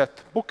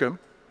Ruhr-Universitet Bochum.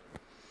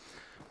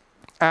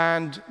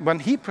 And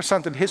when he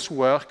presented his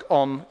work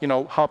on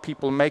how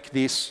people make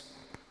these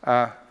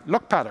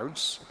lock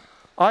patterns,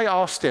 I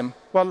asked him,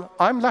 well,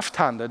 I'm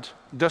left-handed.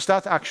 Does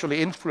that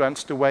actually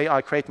influence the way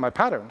I create my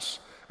patterns?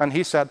 And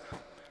he said,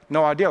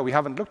 no idea, we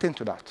haven't looked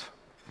into that.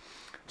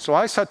 So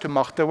I said to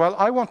Marte, well,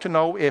 I want to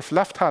know if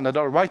left-handed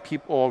or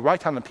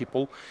right-handed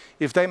people,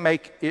 if they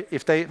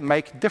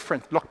make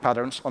different lock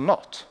patterns or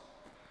not.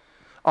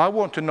 I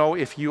want to know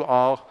if you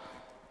are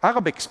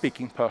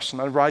Arabic-speaking person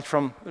and write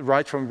from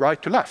right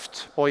to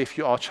left, or if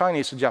you are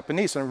Chinese or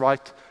Japanese and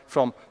write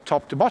from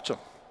top to bottom,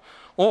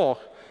 or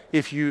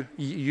if you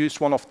use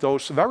one of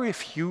those very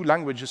few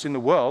languages in the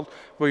world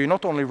where you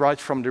not only write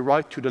from the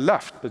right to the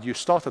left, but you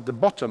start at the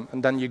bottom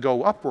and then you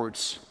go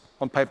upwards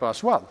on paper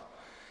as well,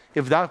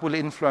 if that will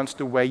influence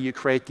the way you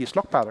create these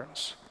lock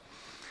patterns.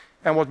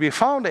 And what we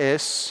found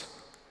is,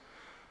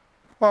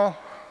 well,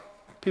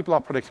 people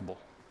are predictable.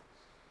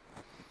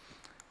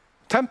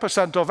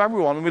 10% of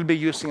everyone will be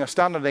using a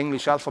standard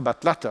English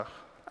alphabet letter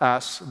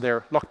as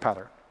their lock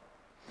pattern.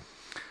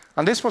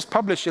 And this was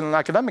published in an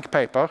academic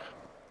paper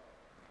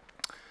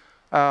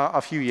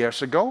a few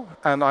years ago,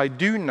 and I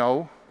do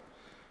know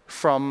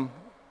from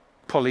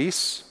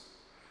police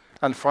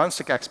and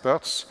forensic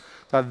experts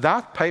that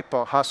that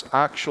paper has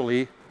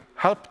actually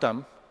helped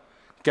them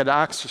get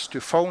access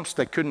to phones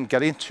they couldn't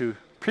get into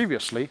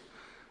previously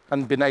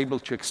and been able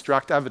to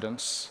extract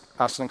evidence,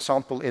 as an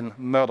example, in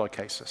murder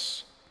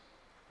cases,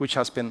 which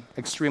has been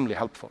extremely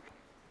helpful.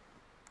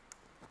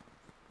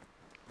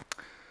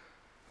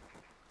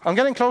 I'm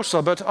getting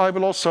closer, but I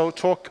will also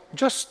talk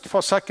just for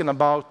a second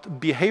about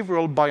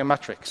behavioral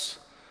biometrics.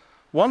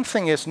 One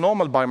thing is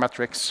normal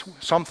biometrics,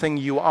 something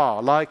you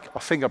are, like a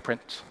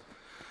fingerprint.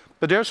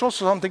 But there's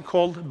also something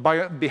called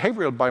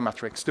behavioral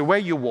biometrics, the way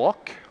you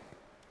walk,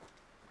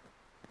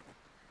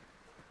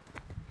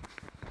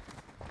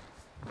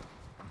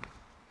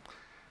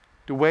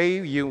 the way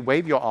you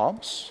wave your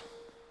arms,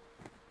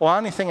 or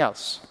anything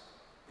else,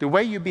 the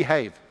way you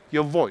behave,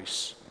 your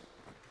voice.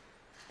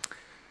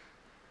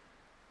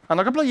 And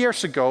a couple of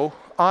years ago,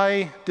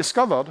 I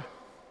discovered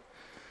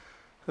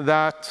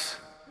that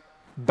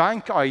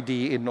Bank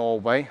ID in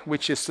Norway,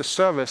 which is the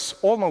service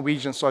all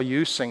Norwegians are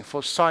using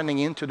for signing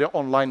into their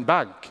online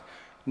bank,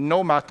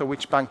 no matter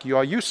which bank you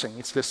are using,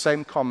 it's the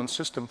same common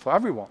system for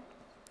everyone.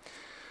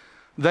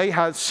 They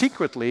had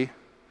secretly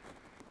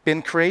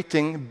been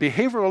creating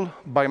behavioral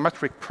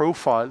biometric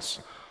profiles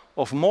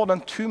of more than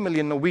 2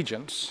 million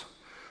Norwegians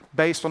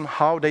based on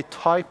how they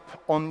type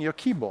on your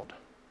keyboard.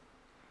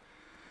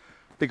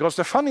 Because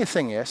the funny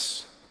thing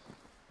is,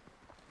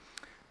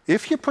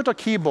 if you put a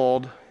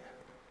keyboard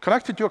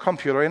connected to your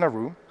computer in a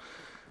room,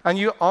 and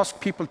you ask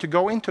people to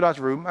go into that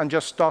room and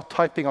just start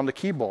typing on the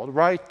keyboard,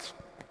 write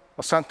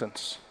a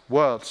sentence,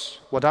 words,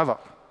 whatever,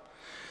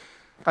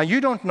 and you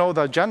don't know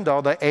their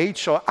gender, their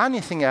age, or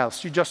anything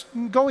else, you just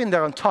go in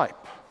there and type.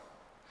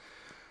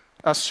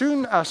 As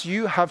soon as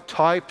you have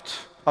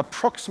typed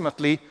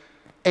approximately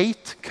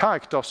 8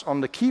 characters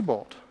on the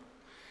keyboard,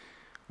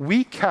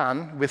 we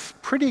can, with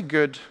pretty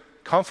good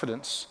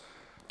confidence,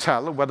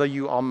 tell whether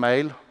you are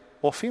male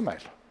or female.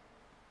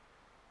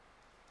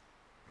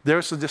 There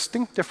is a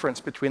distinct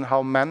difference between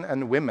how men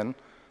and women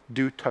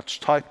do touch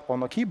type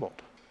on a keyboard.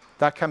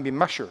 That can be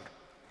measured.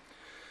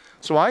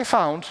 So I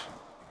found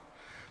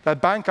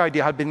that Bank ID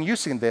had been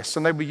using this,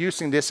 and they were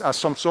using this as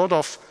some sort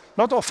of,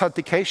 not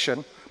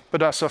authentication,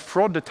 but as a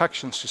fraud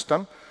detection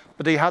system,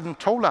 but they hadn't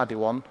told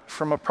anyone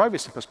from a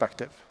privacy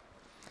perspective.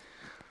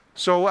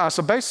 So as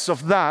a basis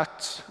of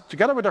that,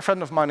 together with a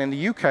friend of mine in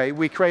the UK,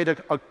 we created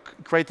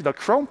a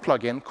Chrome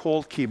plugin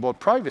called Keyboard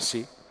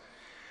Privacy,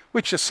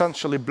 which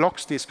essentially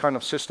blocks these kind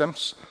of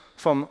systems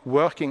from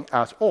working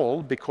at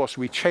all because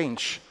we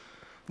change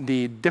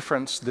the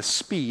difference, the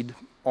speed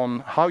on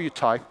how you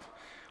type.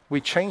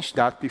 We change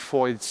that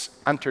before it's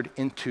entered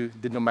into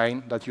the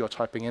domain that you're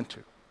typing into.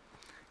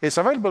 It's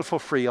available for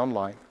free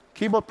online.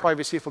 Keyboard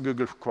Privacy for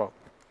Google Chrome.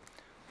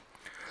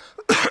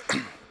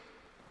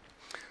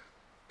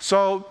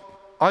 So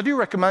I do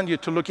recommend you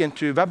to look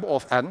into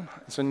WebAuthn.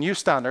 It's a new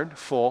standard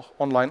for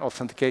online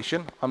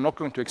authentication. I'm not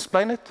going to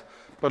explain it,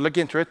 but look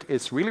into it.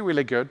 It's really,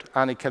 really good,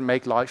 and it can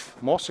make life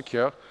more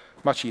secure,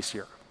 much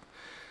easier.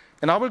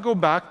 And I will go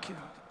back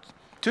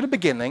to the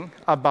beginning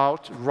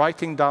about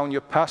writing down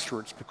your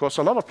passwords, because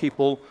a lot of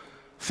people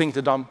think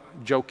that I'm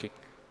joking.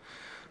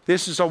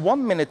 This is a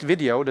 1-minute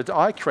video that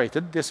I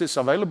created. This is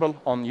available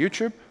on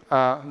YouTube.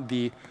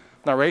 The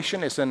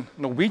narration is in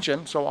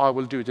Norwegian, so I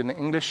will do it in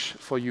English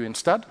for you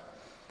instead.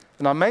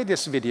 And I made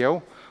this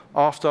video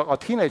after a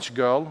teenage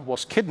girl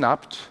was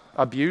kidnapped,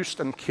 abused,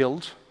 and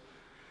killed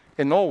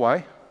in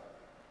Norway.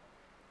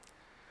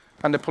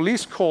 And the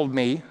police called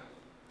me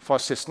for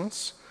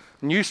assistance.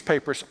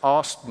 Newspapers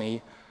asked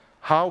me,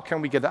 how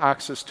can we get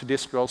access to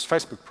this girl's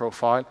Facebook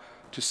profile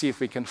to see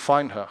if we can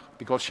find her,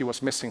 because she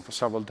was missing for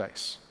several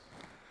days.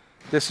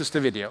 This is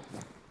the video.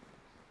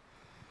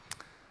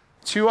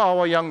 To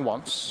our young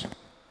ones.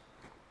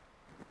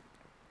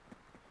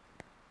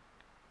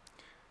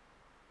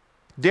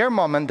 Dear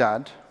Mom and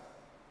Dad,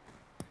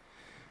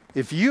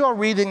 if you are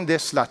reading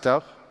this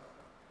letter,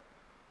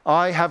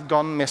 I have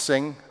gone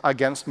missing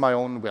against my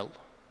own will.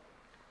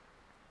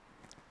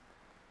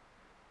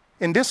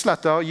 In this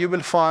letter, you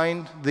will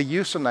find the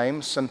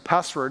usernames and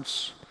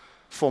passwords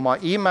for my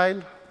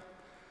email,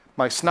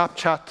 my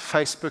Snapchat,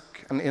 Facebook,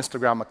 and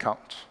Instagram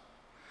account.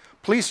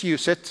 Please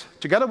use it,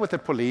 together with the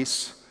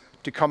police,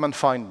 to come and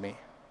find me.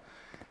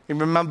 And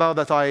remember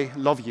that I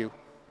love you.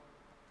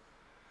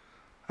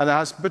 And it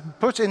has been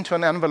put into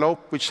an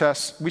envelope which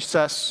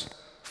says,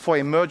 for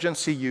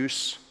emergency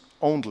use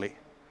only,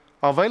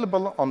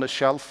 available on the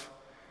shelf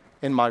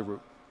in my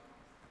room.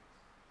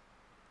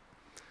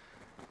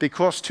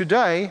 Because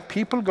today,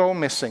 people go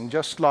missing,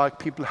 just like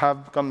people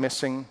have gone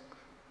missing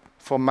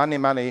for many,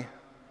 many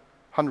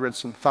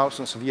hundreds and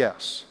thousands of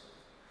years.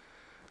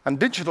 And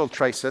digital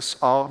traces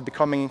are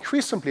becoming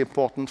increasingly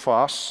important for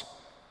us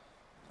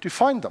to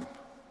find them.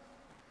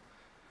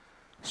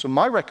 So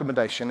my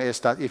recommendation is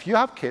that if you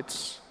have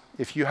kids,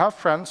 if you have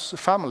friends,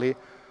 family,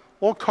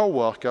 or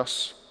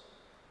co-workers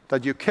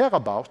that you care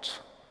about,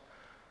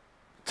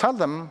 tell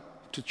them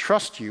to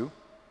trust you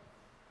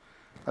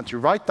and to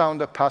write down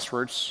their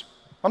passwords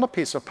on a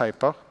piece of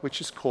paper, which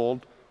is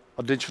called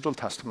a digital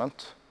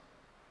testament,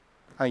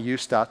 and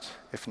use that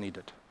if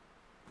needed.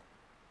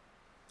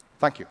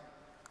 Thank you.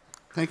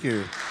 Thank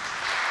you.